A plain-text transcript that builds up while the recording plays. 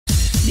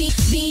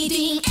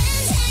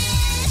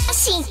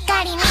しっ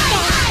かり見て。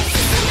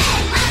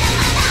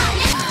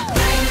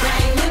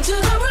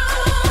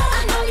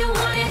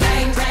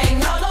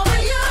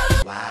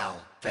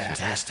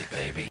 Fantastic,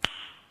 baby.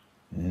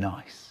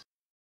 Nice.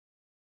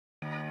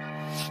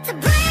 To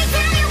break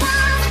down your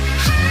walls,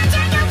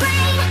 hijack your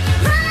brain,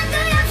 run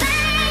through your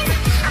veins.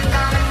 I'm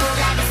gonna move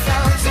like a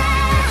soldier.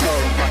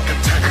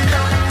 I'm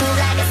gonna move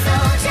like a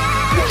soldier.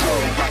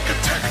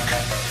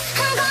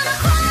 I'm gonna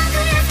crawl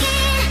through your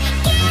skin,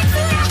 get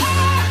through your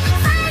hair,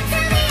 fight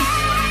till the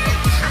end.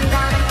 I'm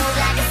gonna move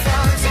like a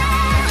soldier.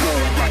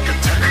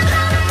 I'm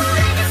gonna move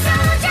like a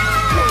soldier.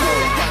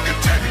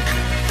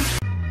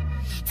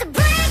 To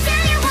break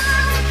down your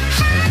walls,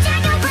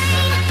 hijack your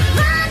brain,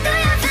 run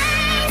through your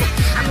veins.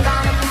 I'm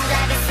gonna move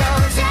like a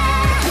soldier.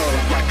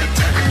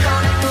 I'm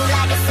gonna move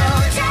like a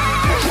soldier.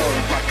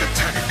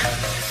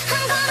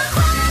 I'm gonna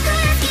crawl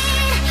through your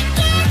skin,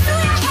 get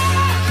through your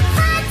hair,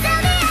 fight till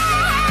the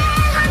end.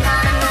 I'm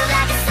gonna move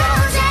like a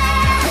soldier.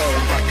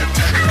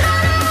 I'm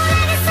gonna move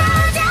like a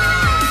soldier.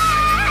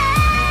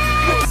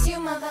 It's you,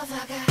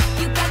 motherfucker.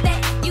 You got that,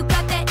 you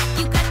got that,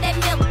 you got that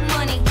milk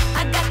money.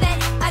 I got that,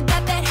 I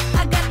got that,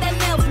 I got that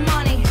milk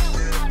money.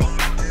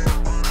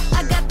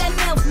 I got that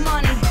milk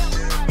money.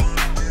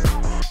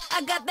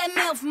 I got that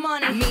milk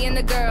money. Me and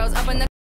the girls up in the